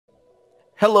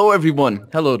Hello, everyone.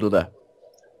 Hello, Luda.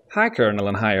 Hi, Colonel,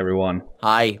 and hi, everyone.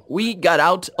 Hi. We got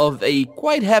out of a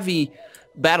quite heavy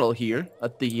battle here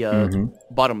at the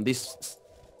bottom. This.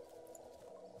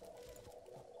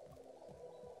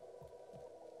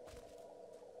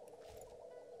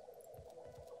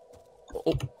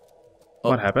 Oh.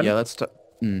 What happened? Yeah, let's start.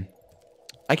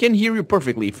 I can hear you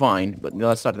perfectly fine, but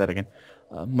let's start that again.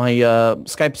 My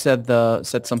Skype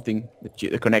said something that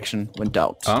the connection went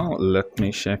out. Oh, let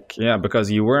me check. Yeah,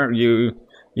 because you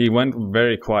went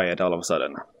very quiet all of a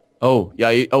sudden. Oh,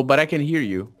 yeah. But I can hear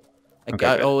you. I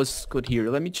Okay, always could hear.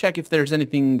 Let me check if there's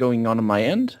anything going on my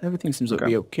end. Everything seems to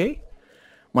be okay.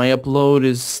 My upload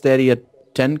is steady at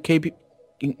 10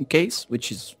 kbps, which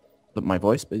is my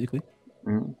voice, basically.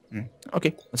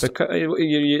 Okay.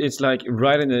 It's like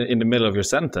right in the middle of your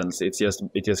sentence. It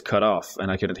just cut off, and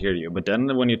I couldn't hear you. But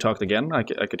then when you talked again, I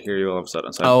could hear you all of a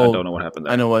sudden. So I don't know what happened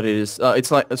there. I know what it is.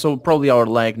 It's like probably our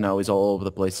lag now is all over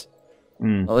the place.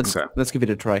 Let's give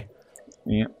it a try.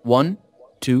 Yeah. 1,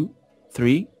 2,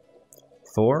 3,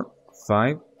 4,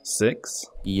 5, 6.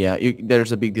 Yeah,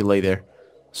 there's a big delay there.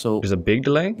 So There's a big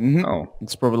delay. Oh.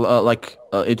 it's probably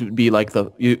it would be like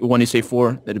when you say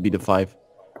 4, that'd be the 5.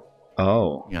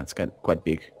 Oh. Yeah, it's quite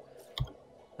big.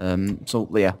 So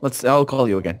yeah, I'll call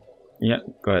you again. Yeah.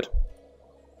 Go ahead.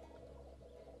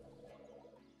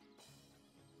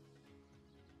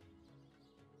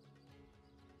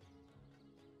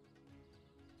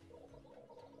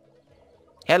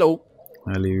 Hello.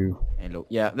 Hello. Hello.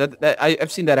 Yeah,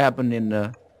 I've seen that happen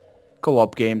in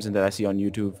co-op games and that I see on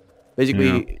YouTube.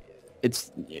 Basically,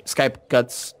 it's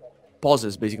Skype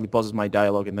pauses my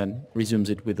dialogue and then resumes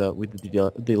it with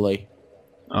the delay.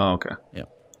 Oh, okay. Yeah.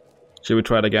 Should we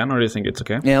try it again, or do you think it's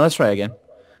okay? Yeah, let's try again.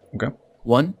 Okay.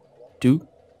 1, 2,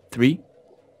 3,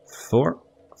 4,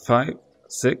 5,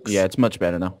 6. Yeah, it's much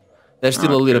better now. There's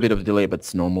still a little bit of delay, but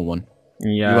it's a normal one.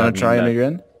 Yeah. You want to try it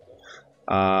again?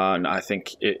 No, I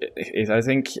think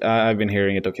I've been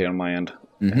hearing it okay on my end.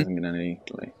 There hasn't been any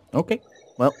delay. Okay.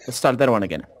 Well, let's start that one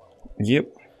again. Yep.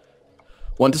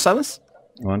 1 to silence?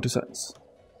 1 to silence.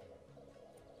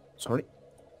 Sorry.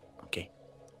 Okay.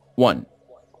 1,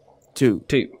 2.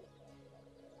 2.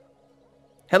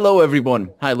 Hello,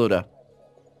 everyone. Hi, Luda.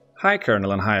 Hi,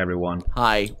 Colonel, and hi, everyone.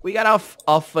 Hi. We got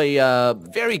off a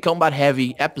very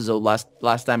combat-heavy episode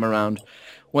last time around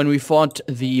when we fought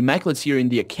the Immaculates here in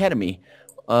the academy.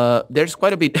 There's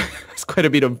quite a bit,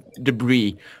 of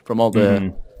debris from all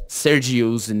the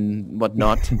Sergios and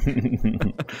whatnot.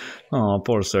 Oh,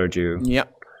 poor Sergio. Yeah,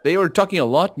 they were talking a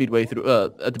lot midway through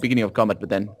at the beginning of combat, but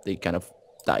then they kind of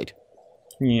died.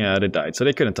 Yeah, they died, so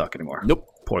they couldn't talk anymore. Nope.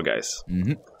 Poor guys.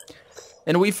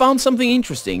 And we found something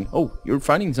interesting. Oh, you're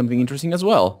finding something interesting as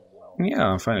well. Yeah,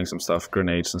 I'm finding some stuff,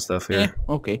 grenades and stuff here.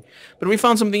 Okay, but we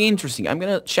found something interesting. I'm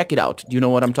gonna check it out. Do you know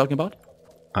what I'm talking about?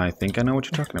 I think I know what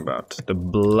you're talking about. The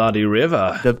bloody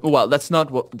river. Well, that's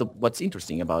not what's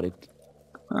interesting about it.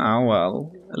 Oh,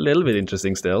 well, a little bit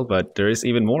interesting still, but there is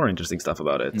even more interesting stuff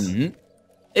about it.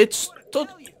 It's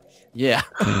yeah.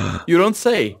 You don't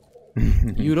say.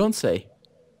 You don't say.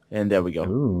 And there we go.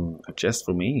 Ooh, a chest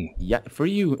for me. Yeah, for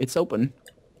you. It's open.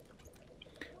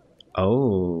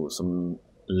 Oh, some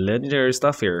legendary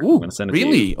stuff here. Ooh, I'm gonna send it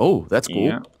really? to you. Oh, that's cool.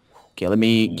 Yeah. Okay, let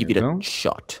me give it go. a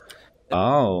shot.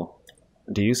 Oh.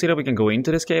 Do you see that we can go into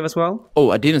this cave as well? Oh,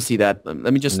 I didn't see that.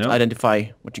 Let me just No.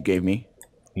 identify what you gave me.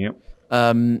 Yep.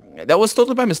 That was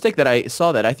totally by mistake that I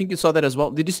saw that. I think you saw that as well.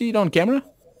 Did you see it on camera?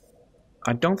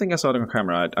 I don't think I saw it on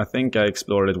camera. I think I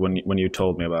explored it when you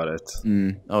told me about it.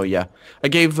 Oh yeah. I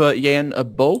gave Yan a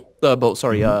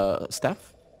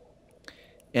staff.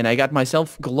 And I got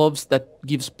myself gloves that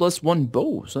gives +1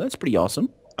 bow, so that's pretty awesome.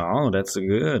 Oh, that's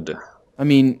good. I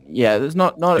mean, yeah, there's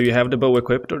not. Do you have the bow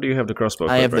equipped, or do you have the crossbow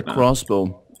equipped I have the right now?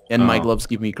 crossbow, and my gloves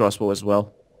give me crossbow as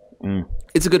well.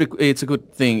 It's a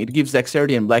good thing. It gives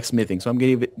dexterity and blacksmithing, so I'm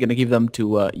gonna give them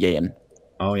to Yan.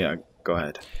 Oh yeah, go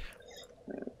ahead.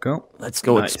 There we go. Let's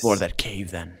go explore that cave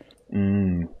then.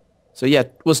 So yeah,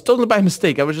 it was totally by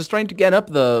mistake. I was just trying to get up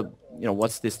the,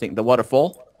 what's this thing? The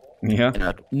waterfall. Yeah.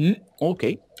 And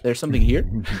okay, there's something here.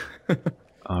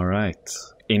 All right,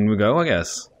 in we go, I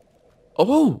guess.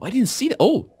 Oh, I didn't see that.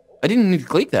 Oh, I didn't need to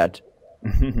click that.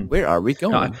 Where are we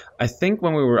going? No, I think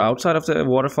when we were outside of the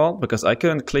waterfall, because I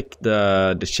couldn't click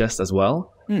the chest as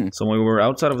well. So when we were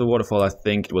outside of the waterfall, I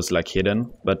think it was like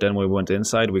hidden. But then when we went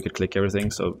inside, we could click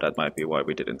everything. So that might be why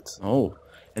we didn't. Oh,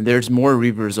 and there's more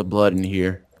rivers of blood in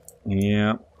here.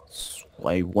 Yeah.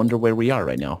 I wonder where we are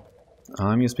right now.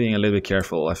 I'm just being a little bit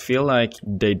careful. I feel like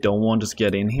they don't want us to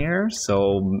get in here,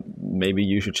 so maybe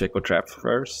you should check for traps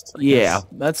first. Yeah,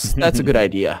 that's a good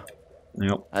idea.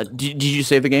 Yep. Did you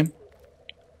save the game?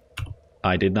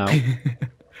 I did now.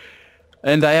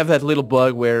 And I have that little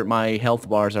bug where my health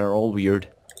bars are all weird.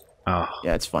 Oh.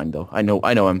 Yeah, it's fine though. I know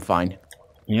I'm fine.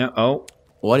 Yeah, oh.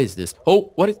 What is this?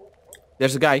 Oh, what is...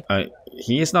 There's a guy.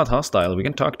 He is not hostile, we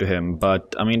can talk to him,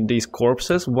 but, I mean, these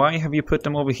corpses, why have you put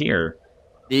them over here?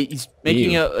 He's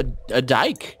making a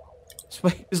dike.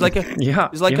 It's like a... Yeah.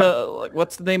 It's like a...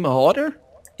 what's the name? A hoarder?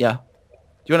 Yeah. Do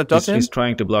you want to talk to him? He's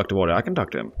trying to block the water. I can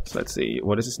talk to him. So let's see.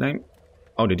 What is his name?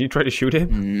 Oh, did you try to shoot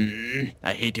him?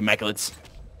 I hate immaculates.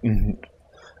 So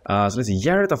let's see.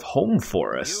 Yared of Home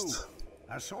Forest.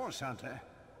 A source hunter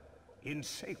in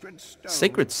sacred stone.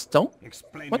 Sacred stone?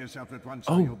 Explain What? yourself at once,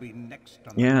 or you'll be next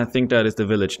on the Yeah, I think that is the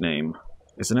village name,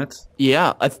 isn't it?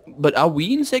 Yeah, but are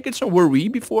we in sacred stone? Were we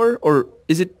before? Or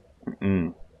is it...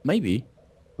 Maybe.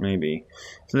 Maybe.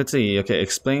 So let's see. Okay,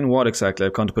 explain what exactly.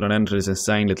 I've come to put an end to this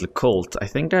insane little cult. I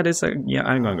think that is a... Yeah,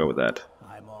 I'm gonna go with that.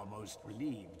 I'm almost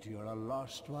relieved you're a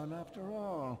lost one after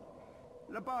all.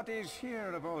 The bodies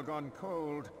here have all gone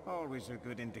cold. Always a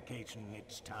good indication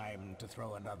it's time to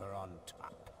throw another on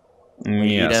top.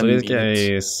 Yeah, so this guy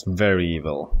minute. is very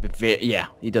evil. Yeah,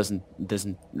 he doesn't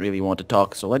really want to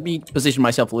talk. So let me position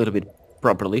myself a little bit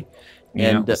properly. Yeah, I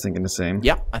And was thinking the same.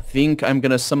 yeah, I think I'm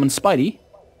gonna summon Spidey.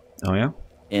 Oh, yeah?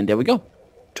 And there we go.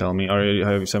 Tell me,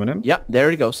 have you summoned him? Yeah,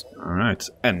 there it goes. Alright,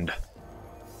 end.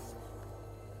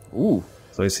 Ooh.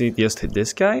 So is he just hit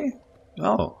this guy?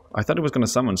 Oh, I thought he was gonna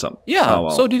summon some. Yeah, Oh,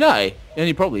 well. so did I. And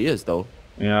he probably is, though.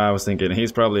 Yeah, I was thinking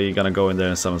he's probably gonna go in there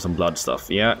and summon some blood stuff.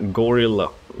 Yeah,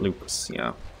 Gorilla Lupus,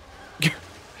 yeah.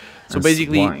 So And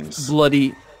basically, swines.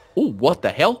 bloody... Oh, what the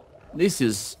hell? This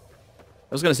is...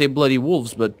 I was gonna say bloody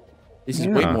wolves, but this is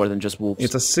way Yeah. more than just wolves.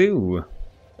 It's a zoo.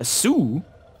 A zoo?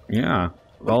 Yeah,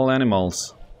 all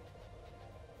animals.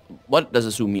 What does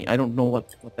a zoo mean? I don't know what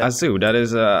that... A zoo, that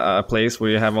is a place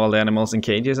where you have all the animals in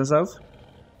cages and stuff?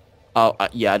 Oh,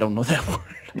 yeah, I don't know that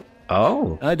word.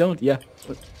 Oh. I don't, yeah.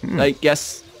 But I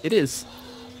guess it is.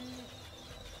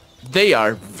 They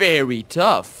are very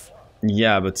tough.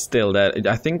 Yeah, but still, that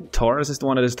I think Taurus is the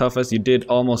one that is toughest. You did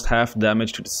almost half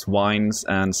damage to the swines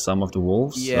and some of the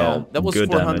wolves. Yeah, so that was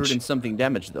good 400 damage. and something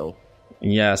damage, though.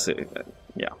 Yes,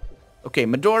 yeah. Okay,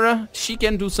 Medora, she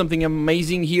can do something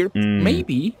amazing here.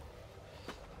 Maybe.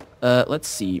 Let's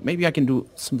see. Maybe I can do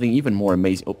something even more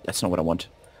amazing. Oh, that's not what I want.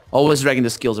 Always dragging the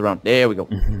skills around. There we go.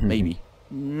 Maybe.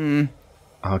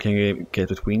 How can you get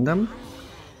between them?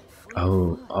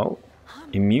 Oh.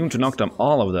 Immune to knock them,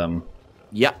 all of them.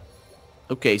 Yeah.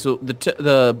 Okay, so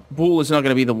the bull is not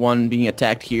going to be the one being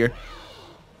attacked here.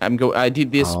 I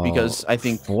did this because I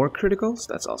think... 4 criticals?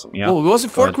 That's awesome, yeah. Oh, was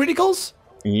it 4 But- criticals?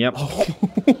 Yep.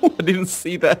 I didn't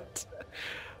see that.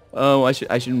 Oh, I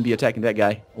shouldn't be attacking that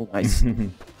guy. Oh, nice.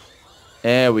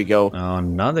 There we go. Oh,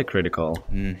 another critical.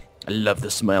 I love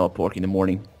the smell of pork in the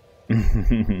morning.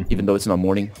 Even though it's not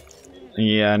morning.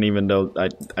 Yeah, and even though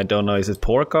I don't know, is it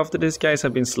pork after these guys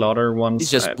have been slaughtered once?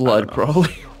 It's just I blood, don't know.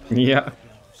 probably. Yeah.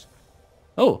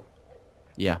 Oh.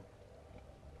 Yeah.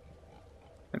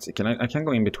 Let's see, I can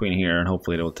go in between here and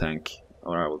hopefully it will tank.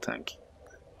 Or I will tank.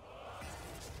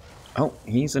 Oh,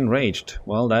 he's enraged.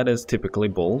 Well, that is typically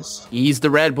bulls. He's the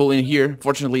Red Bull in here.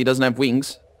 Fortunately, he doesn't have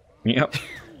wings. Yep.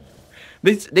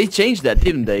 They changed that,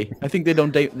 didn't they? I think they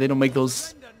don't make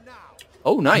those...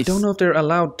 Oh, nice. I don't know if they're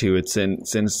allowed to. It's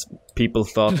since people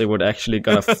thought they were actually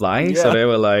gonna fly, so they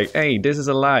were like, "Hey, this is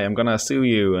a lie. I'm gonna sue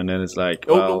you." And then it's like,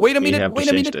 Oh, well, wait a we minute. have to Wait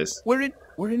a change minute. this.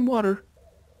 We're in water.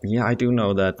 Yeah, I do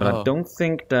know that, but I don't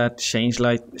think that chain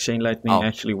lightning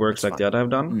actually works like the other have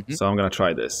done. So I'm gonna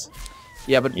try this.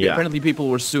 Yeah, but apparently people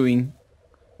were suing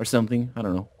or something. I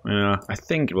don't know. Yeah, I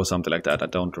think it was something like that. I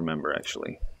don't remember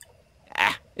actually.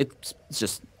 It's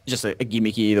just a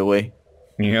gimmicky either way.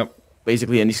 Yep.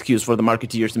 Basically an excuse for the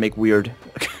marketeers to make weird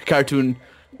cartoon.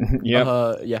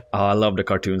 Yep. Yeah. Oh, I love the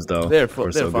cartoons though. They're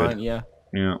so fine, good. yeah.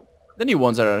 Yeah. The new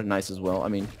ones are nice as well. I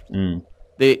mean,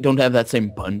 they don't have that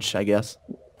same punch, I guess.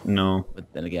 No.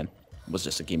 But then again, it was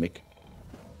just a gimmick.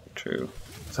 True.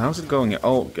 So how's it going?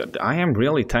 Oh, God, I am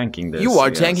really tanking this. You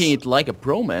are tanking it like a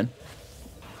pro, man.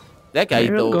 That guy,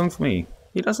 You're though... going for me.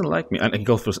 He doesn't like me. And he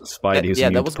goes for Spidey, who's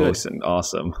immune to poison.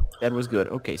 Awesome. That was good.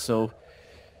 Okay, so...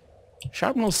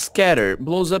 Sharpnel Scatter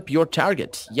blows up your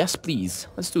target. Yes, please.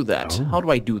 Let's do that. How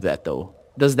do I do that, though?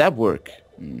 Does that work?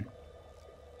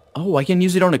 Oh, I can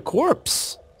use it on a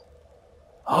corpse.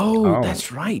 Oh,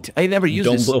 that's right. I never used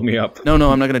this. Don't blow me up. No,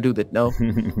 I'm not going to do that. No,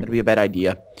 that'd be a bad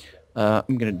idea. I'm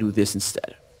going to do this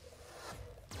instead.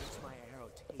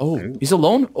 Oh, he's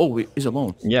alone? Oh, he's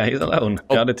alone. Yeah, he's alone.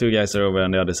 The other 2 guys are over on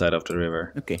the other side of the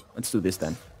river. Okay, let's do this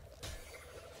then.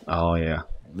 Oh, yeah.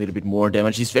 A little bit more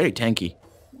damage. He's very tanky.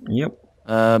 Yep.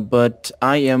 But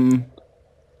I am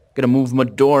gonna move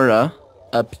Medora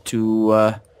up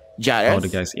to Jareth. Oh, the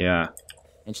guys, yeah.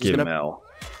 And she's Give gonna... him L.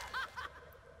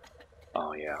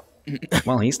 Oh, yeah.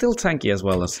 Well, he's still tanky as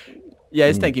well as... Yeah,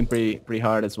 he's tanking pretty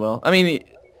hard as well. I mean,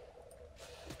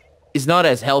 he's not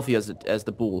as healthy as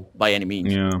the bull by any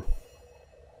means. Yeah.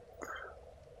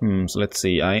 So let's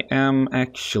see. I am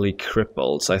actually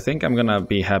crippled, so I think I'm gonna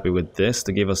be happy with this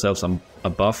to give ourselves a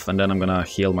buff, and then I'm gonna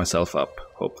heal myself up,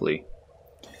 hopefully.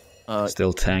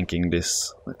 Still tanking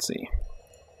this. Let's see.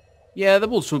 Yeah, the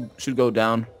bull should go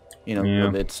down. You know,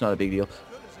 Yeah. it's not a big deal.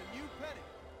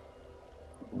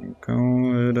 Go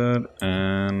with it,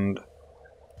 and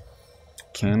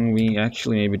can we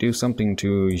actually maybe do something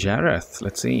to Jareth?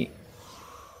 Let's see.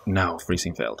 No,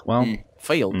 freezing failed. Well,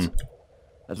 Failed.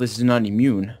 At least it's not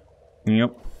immune.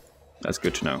 Yep. That's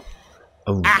good to know.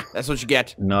 Oh, That's what you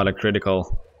get. not a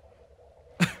critical.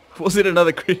 Was it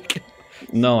another critical?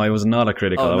 No, it was not a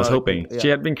critical. Oh, I was not a hoping. critical, yeah.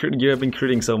 You have been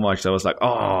critting so much. I was like,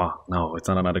 oh no, it's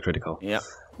not another critical. Yeah.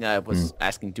 Yeah, I was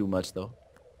asking too much though.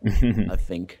 I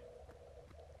think.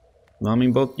 No, I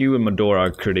mean both you and Medora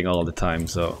are critting all the time.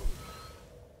 So.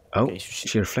 Oh, Okay,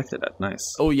 she reflected that. Nice.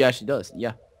 Oh yeah, she does.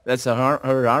 Yeah, that's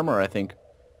her armor, I think.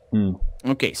 Hmm.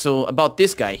 Okay, so about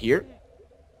this guy here,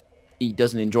 he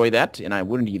doesn't enjoy that, and I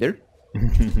wouldn't either.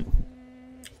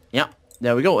 Yeah,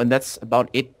 there we go, and that's about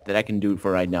it that I can do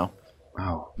for right now.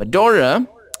 Wow. Medora,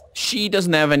 she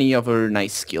doesn't have any of her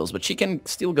nice skills, but she can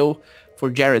still go for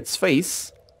Jared's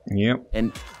face Yep.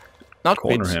 and not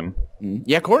Corner quit. him.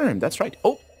 Yeah, corner him. That's right.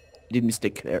 Oh, did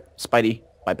mistake there. Spidey,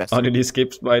 bypass. Oh, did he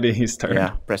skip Spidey his turn?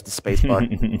 Yeah, press the space bar.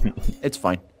 It's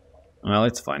fine. Well,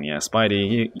 it's fine. Yeah,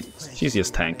 Spidey, she's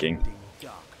just tanking.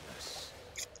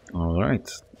 All right.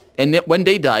 And when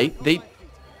they die, they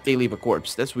leave a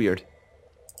corpse. That's weird.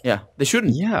 Yeah, they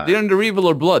shouldn't. Yeah. They're under evil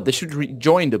or blood. They should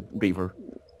rejoin the Reaver.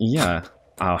 Yeah.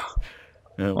 Ah.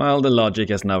 No. Well, the logic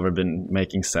has never been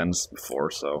making sense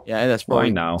before, so. Yeah, that's probably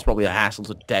Why now? It's probably a hassle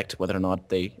to detect whether or not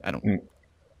they. I don't.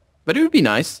 But it would be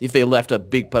nice if they left a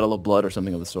big puddle of blood or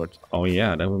something of the sort. Oh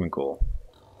yeah, that would be cool.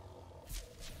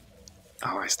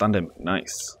 Oh, I stunned him.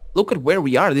 Nice. Look at where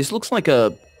we are. This looks like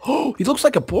a. Oh, it looks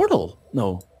like a portal.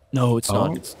 No, it's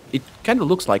not. It kind of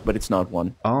looks like, but it's not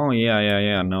one. Oh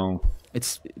yeah. No.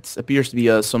 It appears to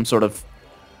be some sort of.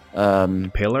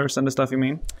 Pillars and the stuff you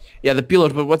mean? Yeah, the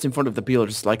pillars. But what's in front of the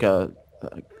pillars is like a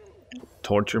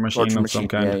Torture machine of some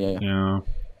kind. Yeah.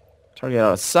 Target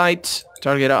out of sight.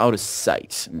 Target out of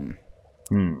sight.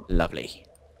 Lovely.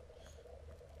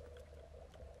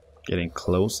 Getting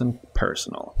close and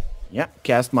personal. Yeah,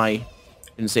 cast my...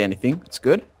 Didn't say anything. It's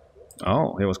good.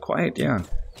 Oh, it was quiet, yeah.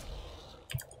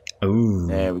 Ooh.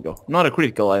 There we go. Not a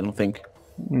critical, I don't think.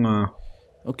 No.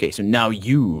 Okay, so now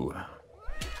you.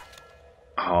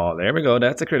 Oh, there we go.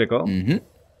 That's a critical.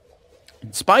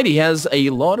 Spidey has a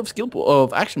lot of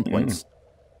of action points.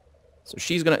 So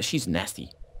she's nasty.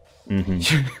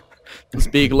 Those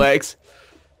big legs.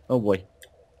 Oh boy.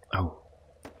 Oh,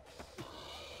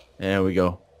 There we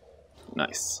go.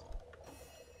 nice.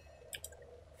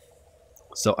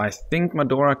 So I think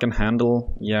Medora can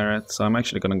handle Jareth, so I'm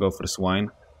actually gonna go for the swine.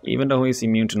 Even though he's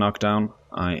immune to knockdown,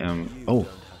 I am... Oh,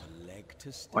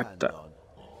 what the...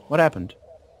 What happened?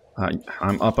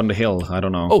 I'm up on the hill, I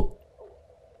don't know. Oh.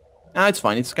 It's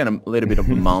fine. It's kind of a little bit of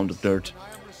a mound of dirt.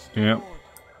 Yeah.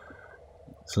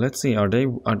 So let's see, are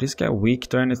this guy weak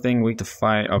to anything? Weak to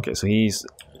fire? Okay, so he's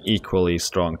equally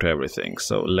strong to everything.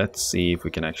 So let's see if we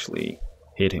can actually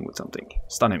hit him with something.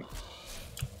 Stun him.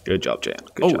 Good job, Jan.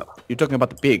 Good job. You're talking about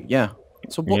the pig, yeah.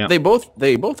 So Yeah. they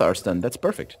both are stunned. That's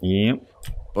perfect. Yep.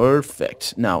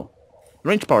 Perfect. Now,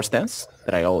 range power stance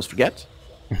that I always forget.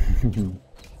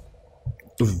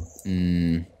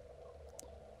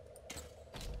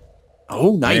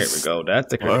 Oh, nice. There we go.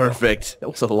 That's a critical. Perfect. That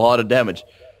was a lot of damage.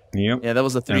 Yep. Yeah, that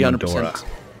was a 300%.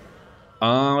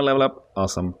 Oh, level up.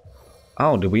 Awesome.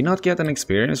 Oh, did we not get an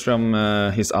experience from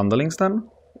his underlings then?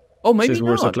 Oh, maybe Since we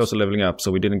were so not. close to leveling up,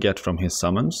 so we didn't get from his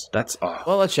summons. That's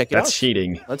Well, let's check it out. that's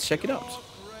cheating. Let's check it out.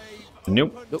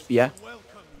 Nope. Oh, yeah.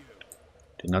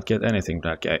 Did not get anything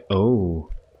from that guy. Oh.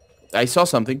 I saw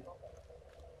something.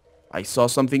 I saw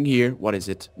something here. What is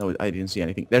it? No, I didn't see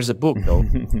anything. There's a book, though.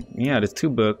 Yeah, there's 2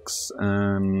 books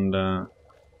and a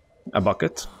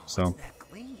bucket. So.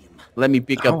 Let me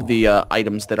pick Oh. up the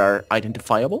items that are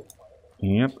identifiable.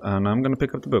 Yep, and I'm gonna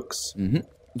pick up the books. Do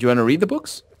you want to read the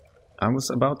books? I was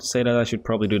about to say that I should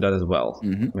probably do that as well.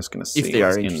 I'm just gonna see If they are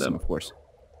what's in interesting, them. of course.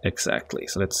 Exactly.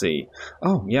 So let's see.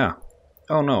 Oh yeah.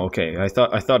 Oh no. Okay. I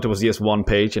thought it was just one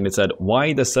page, and it said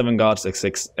why the 7 gods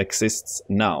exists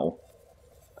now,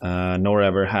 nor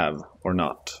ever have or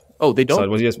not. Oh, they don't? So it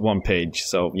was just one page.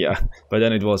 So yeah. But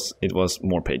then it was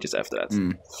more pages after that.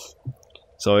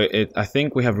 So I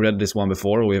think we have read this one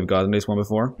before. We have gotten this one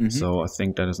before. So I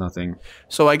think that is nothing.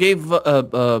 So I gave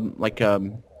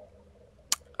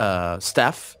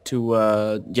staff to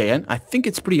JN. I think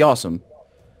it's pretty awesome.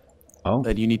 Oh,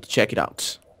 But you need to check it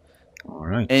out. all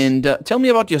right. And tell me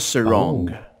about your sarong.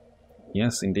 Oh.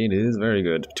 Yes, indeed, it is very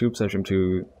good. 2 perception,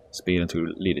 2 speed, and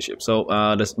 2 leadership. So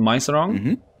that's my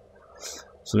sarong.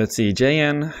 So let's see.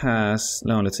 JN has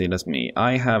let's see. That's me.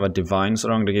 I have a divine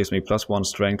sarong that gives me +1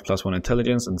 strength, +1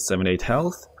 intelligence, and 78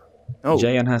 health. Oh,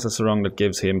 JN has a sarong that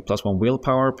gives him +1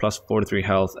 willpower, +43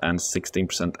 health, and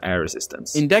 16% air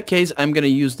resistance. in that case, I'm gonna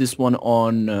use this one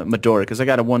on Medora because I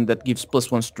got a one that gives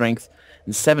 +1 strength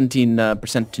and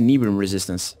 17% tenebrium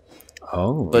resistance.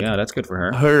 Oh, But yeah, that's good for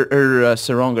her. Her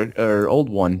sarong, her old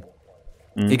one,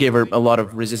 it gave her a lot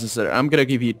of resistance. I'm gonna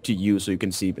give it to you so you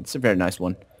can see. It's a very nice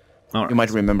one. All You right.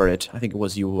 might remember it. I think it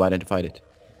was you who identified it.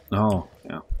 Oh,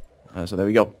 yeah. So there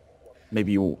we go.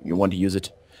 Maybe you want to use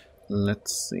it.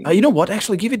 Let's see. You know what?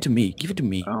 Actually, give it to me. Give it to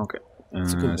me. Oh, okay. a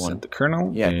good one. Send the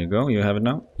Colonel. Yeah. There you go. You have it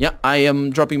now. Yeah, I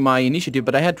am dropping my initiative,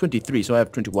 but I had 23, so I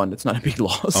have 21. That's not a big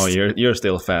loss. Oh, you're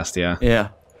still fast, yeah. Yeah.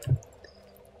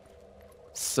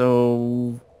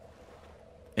 So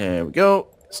there we go.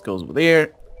 This goes over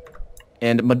there,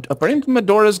 and apparently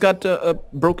Medora's got a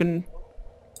broken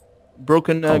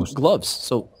Oh. gloves.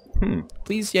 So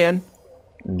please, Yan,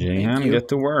 Jehan, you. get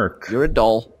to work. you're a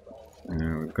doll.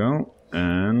 There we go.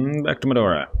 And back to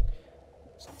Medora.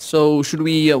 So should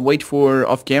we wait for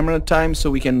off-camera time so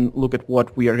we can look at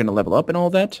what we are gonna level up and all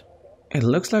that? It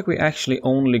looks like we actually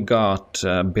only got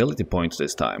ability points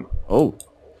this time. Oh,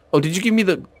 did you give me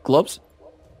the gloves,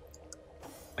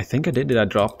 I think I did. Did I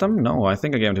drop them? No, I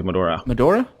think I gave them to Medora.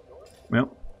 Medora? Yep.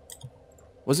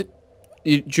 Was it?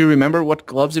 Do you remember what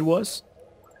gloves it was?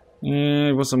 Yeah,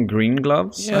 it was some green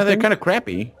gloves. Yeah, they're kind of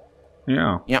crappy.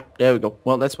 Yeah. Yeah, there we go.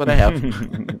 Well, that's what I have.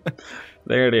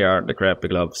 There they are, the crappy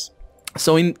gloves.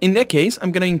 So in that case,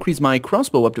 I'm gonna increase my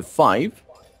crossbow up to 5.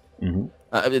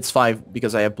 Mm-hmm. It's 5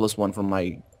 because I have +1 from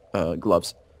my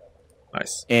gloves.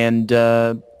 Nice. And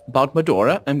about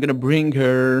Medora, I'm gonna bring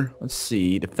her. Let's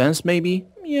see, defense maybe.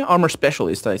 Yeah, armor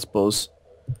specialist, I suppose.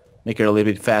 Make her a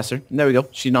little bit faster. And there we go.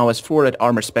 She now has 4 at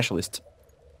armor specialist.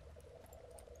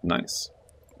 Nice.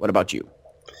 What about you?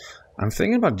 I'm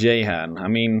thinking about Jehan. I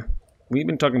mean, we've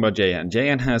been talking about Jehan.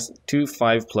 Jehan has 2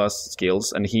 5+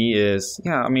 skills, and he is,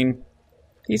 yeah, I mean,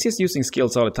 he's just using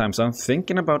skills all the time. So I'm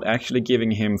thinking about actually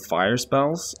giving him fire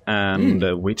spells and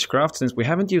witchcraft, since we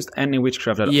haven't used any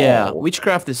witchcraft at Yeah, all.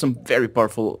 witchcraft is some very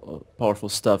powerful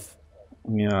stuff.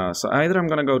 Yeah, so either I'm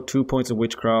gonna go 2 points of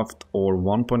witchcraft or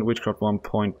 1 point witchcraft, 1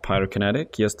 point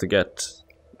pyrokinetic, just to get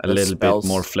a The little spells. bit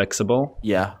more flexible.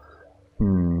 Yeah.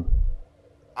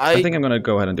 I think I'm gonna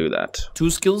go ahead and do that. 2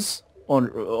 skills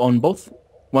on both.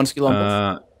 1 skill on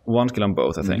both. 1 skill on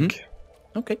both, I think.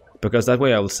 Okay. Because that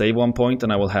way I will save 1 point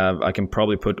and I can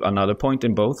probably put another point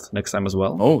in both next time as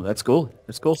well. Oh, that's cool.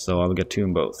 That's cool. So I will get 2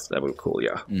 in both. That would be cool,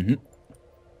 yeah.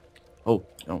 Oh,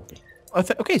 okay.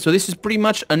 Okay, so this is pretty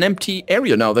much an empty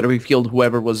area now that we've killed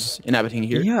whoever was inhabiting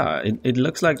here. Yeah, it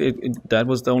looks like that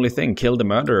was the only thing. Kill the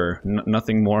murderer.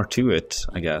 Nothing more to it,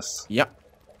 I guess. Yeah.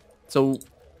 So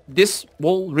this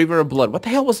whole river of blood, what the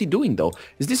hell was he doing though?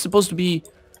 Is this supposed to be...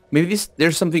 Maybe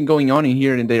there's something going on in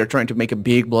here and they are trying to make a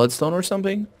big bloodstone or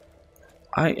something?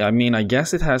 I mean, I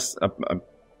guess it has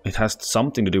it has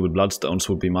something to do with bloodstones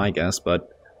would be my guess, but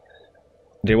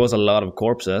there was a lot of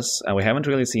corpses and we haven't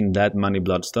really seen that many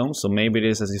bloodstones, so maybe it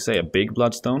is, as you say, a big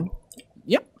bloodstone.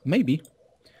 Yeah, maybe.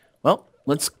 Well,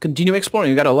 let's continue exploring.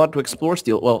 We got a lot to explore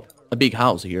still. Well, a big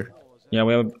house here. Yeah,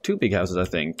 we have 2 big houses, I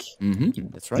think.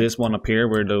 That's right. This one up here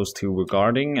where those 2 were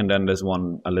guarding, and then there's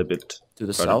one a little bit To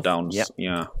the further south, down. yeah.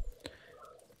 Yeah.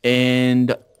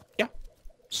 And yeah,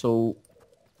 so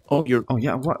you're Oh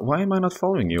yeah. Why am I not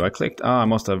following you? I clicked. I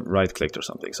must have right-clicked or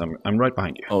something. So I'm right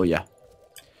behind you. oh yeah.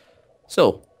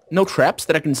 So no traps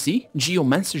that I can see.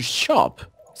 Geomancer's shop.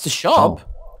 It's a shop. Oh.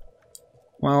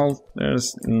 Well,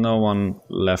 there's no one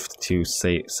left to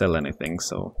sell anything.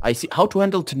 So I see. How to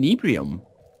handle tenebrium.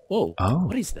 Whoa. Oh.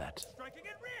 What is that?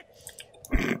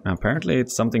 apparently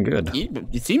it's something good.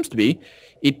 It seems to be.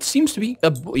 It seems to be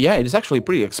a yeah. It is actually a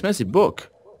pretty expensive book.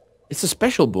 It's a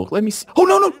special book. Let me see. Oh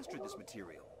no.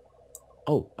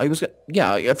 Oh, I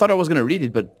thought I was gonna read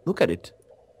it, but look at it.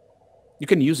 You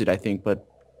can use it, I think, but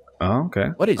Oh, okay.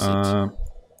 What is it?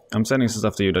 I'm sending some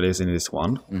stuff to you that is in this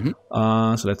one.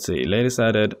 So let's see. Latest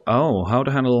added. Oh, how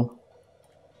to handle.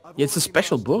 yeah, it's a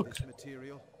special book.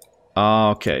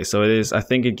 Okay, so it is. I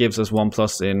think it gives us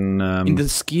 1+ In the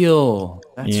skill.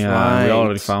 That's yeah, right. we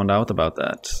already found out about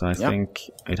that. So I think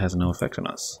it has no effect on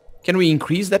us. Can we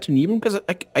increase that to Tenebrum? Because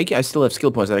I still have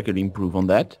skill points that I could improve on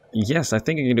that. Yes, I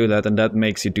think you can do that, and that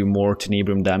makes you do more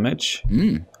Tenebrum damage.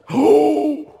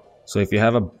 So if you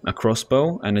have a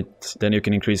crossbow, and then you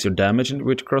can increase your damage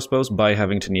with crossbows by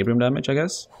having Tenebrum damage, I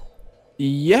guess?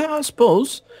 Yeah, I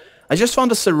suppose. I just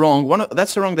found a sarong. That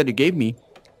sarong that you gave me,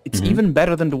 it's even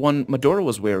better than the one Medora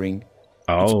was wearing.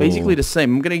 Oh. It's basically the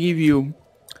same. I'm gonna give you...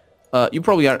 you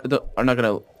probably are not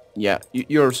gonna... Yeah,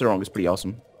 your sarong is pretty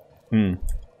awesome.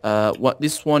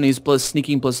 This one is plus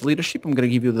sneaking plus leadership. I'm gonna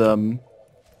give you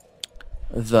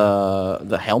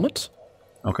the helmet.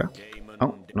 Okay.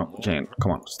 Oh, no, Jane,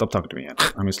 come on. Stop talking to me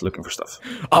yet. I'm just looking for stuff.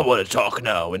 I want to talk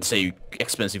now and say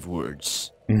expensive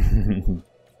words.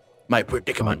 My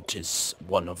predicament is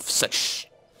one of such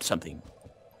something.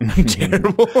 I'm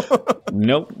terrible.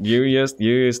 Nope, you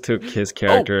just took his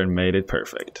character and made it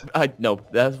perfect. No,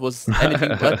 that was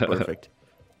anything but perfect.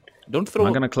 Don't throw...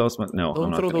 I'm gonna close my... No,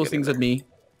 don't throw those things at me.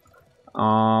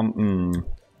 Now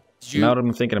that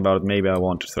I'm thinking about it, maybe I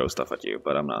want to throw stuff at you,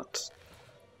 but I'm not.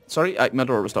 Sorry,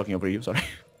 Medora was talking over you, sorry.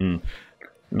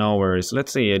 No worries.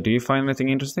 Let's see, do you find anything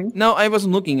interesting? No, I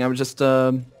wasn't looking. I was just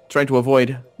trying to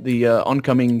avoid the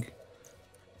oncoming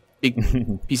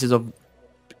big pieces of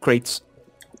crates.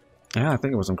 Yeah, I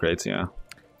think it was some crates, yeah.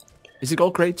 Is it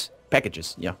called crates?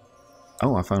 Packages, yeah.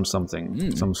 Oh, I found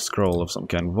something. Some scroll of some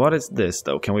kind. What is this,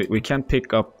 though? We can't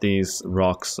pick up these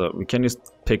rocks. We can just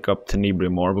pick up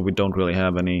Tenebrum ore, but we don't really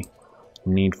have any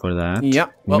need for that. Yeah.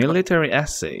 Well, military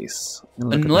essays.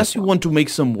 Unless you want to make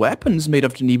some weapons made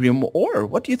of Tenebrum ore.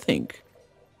 What do you think?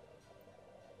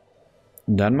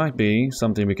 That might be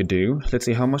something we could do. Let's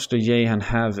see, how much do Jehan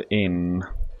have in...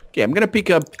 Okay, I'm gonna pick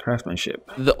up... craftsmanship.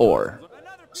 The ore.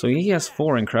 So he has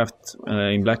 4 in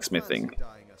in blacksmithing.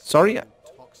 Sorry?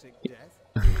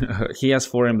 He has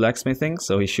 4 in blacksmithing,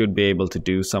 so he should be able to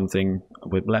do something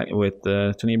with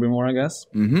Tenebrum ore, I guess.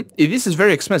 This is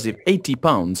very expensive, 80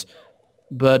 pounds.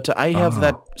 But I have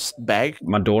that bag.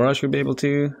 Medora should be able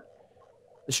to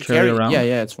carry around.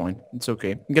 Yeah, it's fine. It's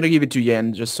okay. I'm gonna give it to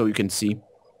Yen just so you can see.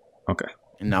 Okay.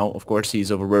 And now, of course,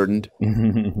 he's overburdened.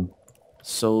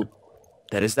 So,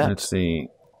 that is that. Let's see.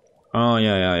 Oh,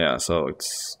 yeah. So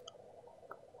it's...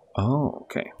 Oh,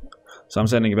 okay. So I'm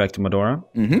sending it back to Medora.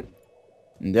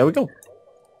 And there we go.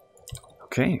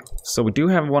 Okay. So we do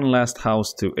have one last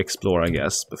house to explore, I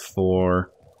guess,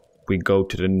 before we go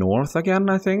to the north again,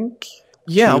 I think.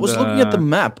 Yeah, I was looking at the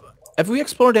map. Have we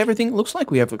explored everything? Looks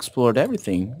like we have explored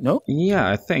everything, no? Yeah,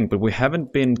 I think, but we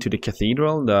haven't been to the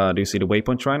cathedral. Do you see the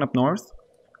waypoint shrine up north?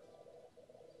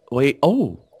 Wait,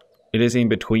 oh. It is in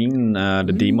between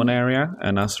the demon area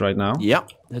and us right now. Yeah,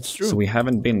 that's true. So we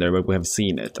haven't been there, but we have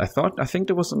seen it. I think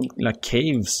there was some like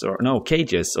caves or no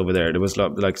cages over there. There was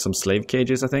like some slave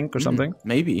cages, I think, or something.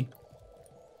 Maybe.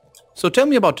 So tell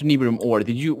me about Tenebrum ore.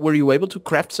 Were you able to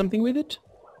craft something with it?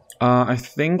 I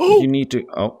think you need to.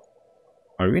 Oh,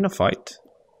 are we in a fight?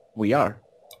 We are.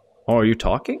 Oh, are you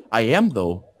talking? I am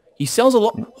though. He sells a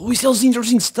lot. Oh, he sells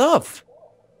interesting stuff.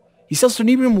 He sells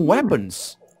Tenebrum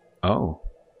weapons. Oh.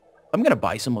 I'm gonna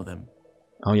buy some of them.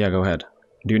 Oh yeah, go ahead.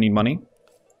 Do you need money?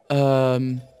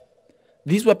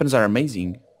 These weapons are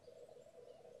amazing.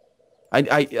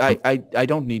 I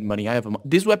don't need money. I have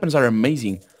these weapons are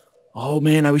amazing. Oh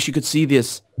man, I wish you could see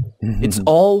this.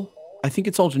 I think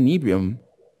it's all Tenebrum.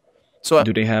 So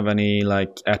do they have any like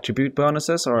attribute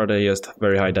bonuses, or are they just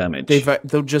very high damage?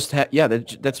 They'll just have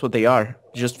that's what they are.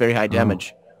 Just very high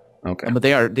damage. Okay. But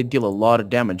they deal a lot of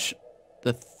damage.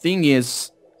 The thing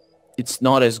is, it's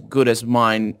not as good as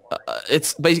mine.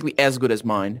 It's basically as good as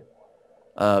mine,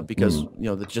 because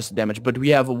that's just damage. But we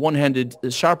have a one-handed,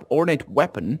 sharp, ornate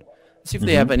weapon. Let's see if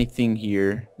they have anything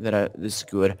here that is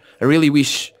good. I really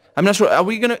wish. I'm not sure. Are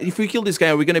we gonna? If we kill this guy,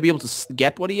 are we gonna be able to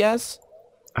get what he has?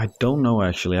 I don't know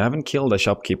actually. I haven't killed a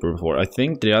shopkeeper before. I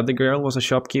think the other girl was a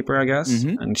shopkeeper, I guess,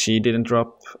 and she didn't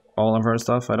drop all of her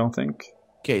stuff. I don't think.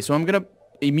 Okay, so I'm gonna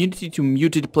immunity to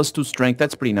muted +2 strength.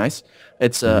 That's pretty nice.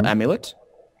 It's amulet.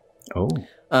 Oh.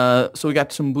 So we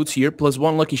got some boots here.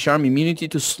 +1 lucky charm, immunity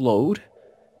to slowed.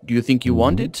 Do you think you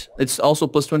want it? It's also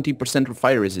 +20%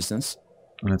 fire resistance.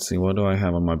 Let's see, what do I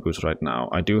have on my boots right now?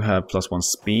 I do have +1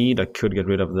 speed. I could get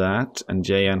rid of that. And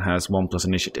Jayan has 1+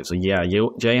 initiative. So yeah,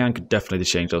 Jayan could definitely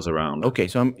change those around. Okay,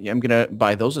 so I'm gonna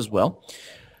buy those as well.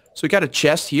 So we got a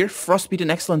chest here. Frostbeat and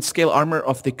excellent scale armor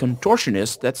of the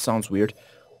contortionist. That sounds weird.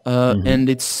 And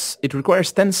it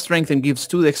requires 10 strength and gives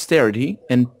 2 dexterity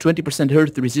and 20%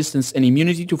 earth resistance and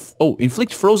immunity to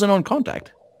inflict frozen on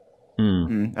contact.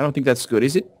 I don't think that's good,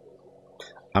 is it?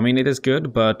 I mean, it is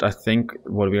good, but I think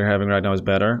what we're having right now is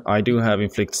better. I do have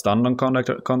inflict stun on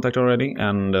contact already,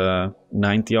 and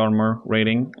 90 armor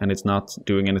rating, and it's not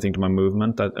doing anything to my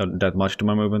movement, that much to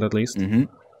my movement at least.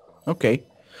 Okay.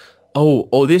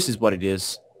 Oh, this is what it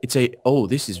is. It's a... Oh,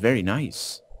 this is very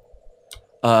nice.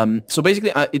 So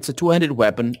basically, it's a two-handed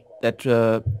weapon that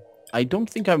I don't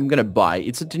think I'm gonna buy.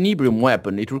 It's a tenebrium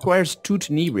weapon. It requires 2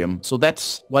 tenebrium, so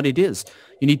that's what it is.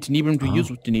 You need tenebrium to use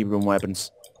with tenebrium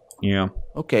weapons. Yeah.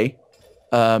 Okay.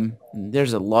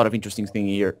 There's a lot of interesting things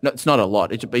here. No, it's not a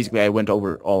lot. It's basically I went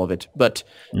over all of it. But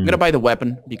I'm gonna buy the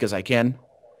weapon because I can.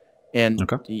 And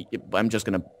I'm just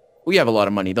gonna... We have a lot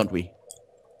of money, don't we?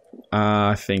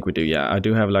 I think we do, yeah. I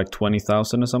do have like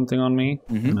 20,000 or something on me.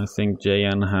 And I think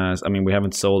JN has... I mean, we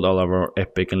haven't sold all of our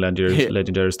epic and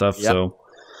legendary stuff, so...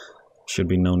 Should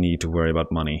be no need to worry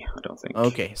about money, I don't think.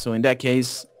 Okay, so in that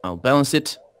case, I'll balance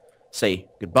it. Say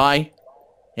goodbye.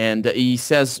 And he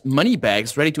says, money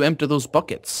bags ready to empty those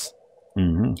buckets.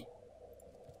 Sorry,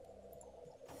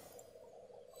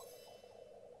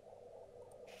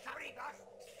 boss.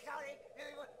 Sorry.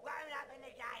 Wound up in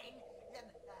the game.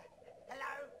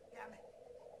 Hello?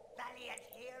 Valiant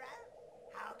hero?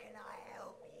 How can I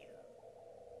help you?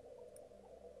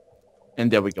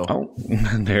 And there we go. Oh,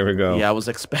 there we go. Yeah, I was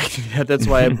expecting that. That's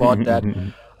why I bought that.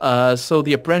 So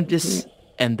the apprentice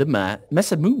and the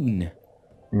Masamoon.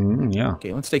 Yeah.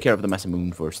 Okay, let's take care of the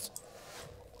Masamoon first.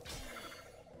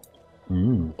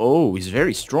 Oh, he's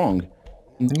very strong.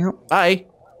 Yep. Bye.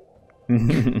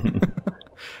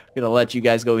 Gonna let you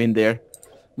guys go in there.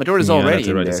 Madora's already that's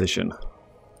the in right there. decision.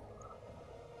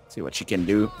 See what she can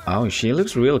do. Oh, she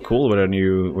looks real cool with her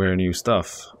new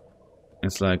stuff.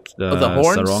 It's like the, the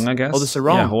horns? sarong, I guess. Oh, the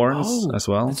sarong. Yeah, horns as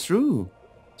well. That's true.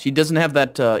 She doesn't have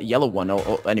that yellow one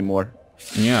anymore.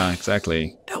 Yeah,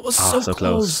 exactly. That was so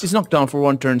close. He's knocked down for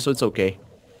 1 turn, so it's okay.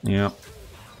 Yeah.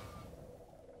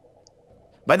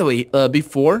 By the way,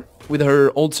 before, with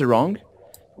her old sarong,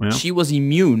 she was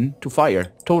immune to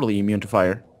fire. Totally immune to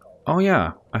fire. Oh,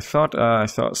 yeah. I thought,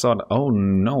 oh,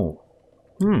 no.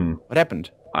 What happened?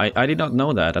 I did not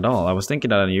know that at all. I was thinking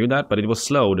that I knew that, but it was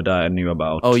slow that I knew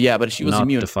about. Oh, yeah, but she was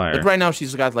immune to fire. But right now,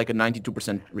 she's got like a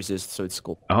 92% resist, so it's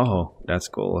cool. Oh, that's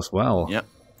cool as well. Yeah.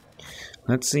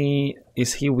 Let's see,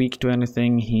 is he weak to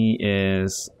anything? He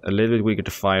is a little bit weaker to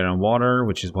fire and water,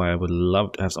 which is why I would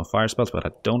love to have some fire spells, but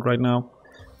I don't right now.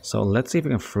 So let's see if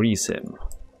we can freeze him.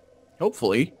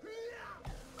 Hopefully.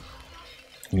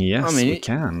 Yes, we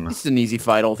can. It's an easy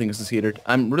fight, all things considered.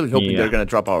 I'm really hoping they're going to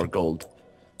drop our gold.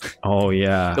 Oh,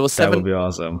 yeah, that would be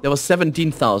awesome. There was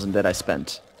 17,000 that I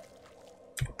spent.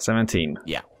 17?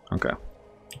 Yeah. Okay.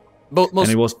 And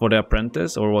it was for the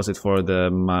apprentice, or was it for the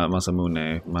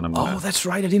Masamune? Oh, that's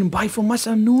right. I didn't buy from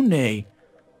Masamune.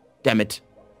 Damn it.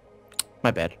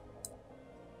 My bad.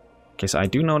 Okay, so I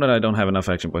do know that I don't have enough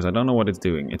action points. I don't know what it's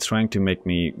doing. It's trying to make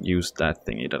me use that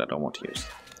thingy that I don't want to use.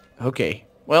 Okay.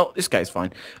 Well, this guy's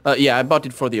fine. Yeah, I bought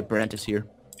it for the apprentice here.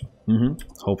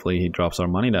 Hopefully he drops our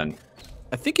money then.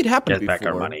 I think it happened before. Get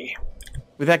back our money.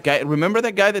 With that guy. Remember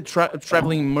that guy, the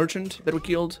traveling merchant that we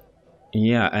killed?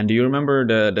 Yeah, and do you remember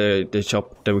the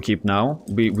shop that we keep now?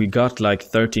 We got like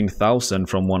 13,000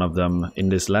 from one of them in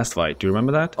this last fight. Do you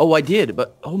remember that? Oh, I did,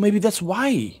 but maybe that's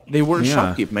why they were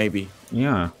shopkeep. Maybe.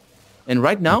 Yeah. And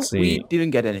right now we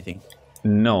didn't get anything.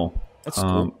 No. That's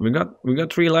cool. We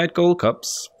got 3 light gold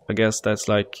cups. I guess that's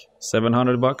like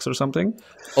 $700 or something.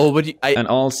 Oh, but and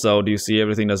also, do you see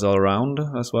everything that's all around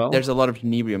as well? There's a lot of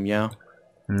tenebrium, yeah.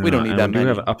 We don't need that many.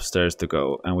 We do have upstairs to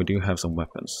go, and we do have some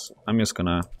weapons. I'm just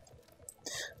gonna.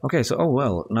 Okay, so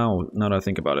now that I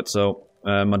think about it, so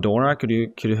Madora, could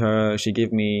she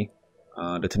give me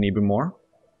the tenebrium more?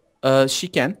 She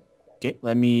can. Okay,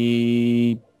 let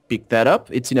me pick that up.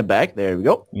 It's in a bag. There we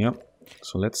go. Yep.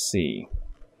 So let's see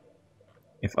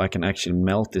if I can actually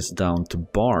melt this down to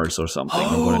bars or something.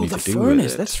 Oh, what I need the to do furnace.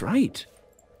 with it. That's right.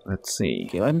 Let's see.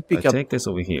 Okay, let me pick up. Take this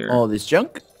over here. All this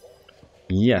junk.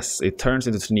 Yes, it turns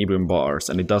into tenebrium bars,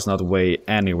 and it does not weigh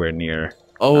anywhere near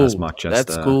as much as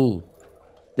that's cool.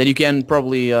 Then you can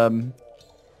probably...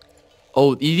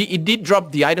 Oh, he did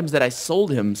drop the items that I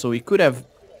sold him, so he could have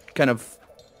kind of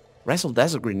wrestled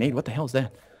as a grenade. What the hell is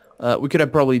that? We could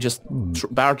have probably just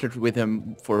bartered with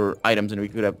him for items, and we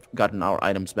could have gotten our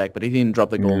items back, but he didn't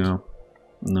drop the gold.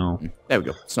 No. There we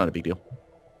go. It's not a big deal.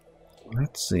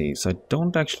 Let's see. So I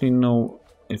don't actually know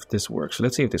if this works.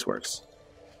 Let's see if this works.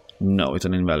 No, it's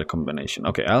an invalid combination.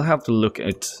 Okay, I'll have to look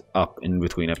it up in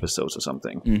between episodes or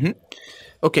something.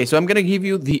 Okay, so I'm going to give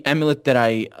you the amulet that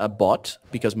I bought,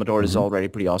 because Madora is already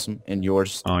pretty awesome, and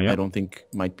yours I don't think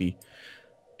might be.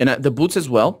 And the boots as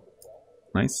well.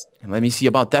 Nice. And let me see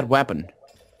about that weapon.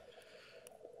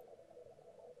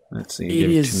 Let's see. It Give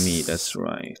it is- to me. That's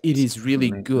right. It is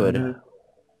really Make good. that.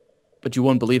 But you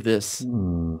won't believe this.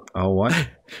 Oh, what?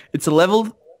 It's a level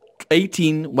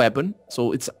 18 weapon,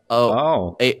 so it's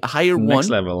Oh, a higher next one.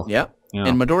 level. Yeah. Yeah.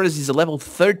 And Madora's is a level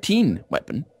 13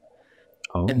 weapon.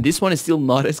 Oh. And this one is still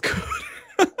not as good.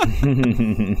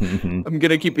 I'm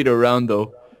gonna keep it around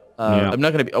though. Yeah. I'm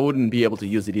not gonna be. I wouldn't be able to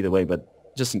use it either way, but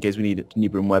just in case we need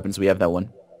Nibrum weapons, we have that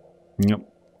one. Yep.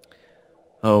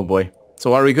 Oh boy.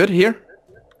 So are we good here?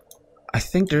 I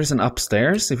think there's an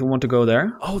upstairs if you want to go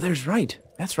there. Oh, there's right.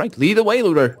 That's right. Lead the way,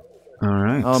 Ludeer. All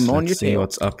right. On Let's your see tail.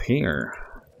 what's up here.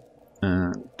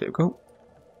 There you go.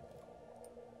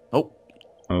 Oh,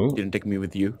 Oh, didn't take me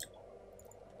with you.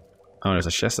 oh, there's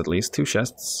a chest at least. 2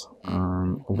 chests.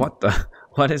 What the?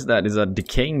 What is that? Is a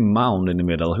decaying mound in the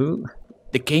middle? Who?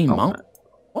 The game mount.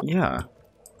 Yeah.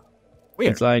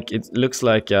 Where? It's like it looks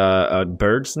like a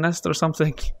bird's nest or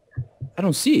something. I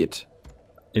don't see it.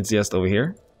 It's just over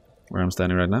here, where I'm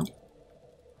standing right now.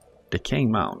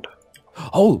 Decaying mound.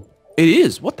 Oh, it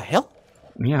is. What the hell?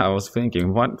 Yeah, I was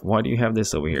thinking, why do you have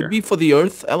this over here? Could be for the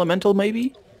earth elemental,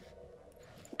 maybe.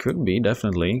 Could be,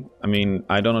 definitely. I mean,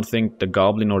 I don't think the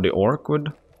goblin or the orc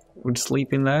would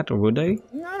sleep in that, or would they?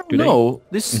 I don't know.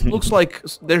 This looks like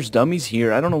there's dummies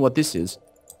here. I don't know what this is.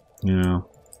 Yeah.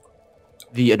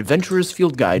 The Adventurer's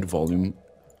Field Guide, Volume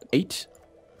 8.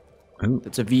 Ooh.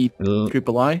 That's a V L-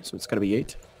 triple I, so it's gotta be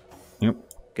 8. Yep.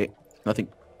 Okay, nothing.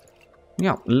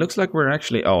 Yeah, looks like we're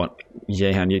actually... Oh,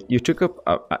 Jehan, you took up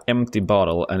an empty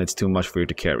bottle and it's too much for you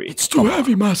to carry. It's too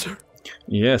heavy, master.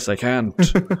 Yes, I can't.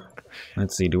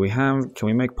 Let's see, can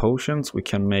we make potions? We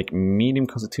can make medium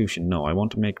constitution. No, I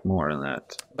want to make more than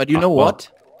that. But you know well, what?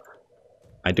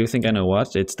 I do think I know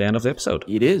what. It's the end of the episode.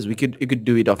 It is. You could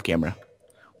do it off camera.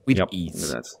 With Yep.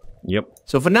 ease. Yep.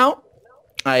 So for now,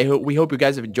 we hope you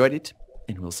guys have enjoyed it,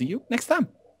 and we'll see you next time.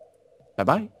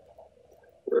 Bye-bye.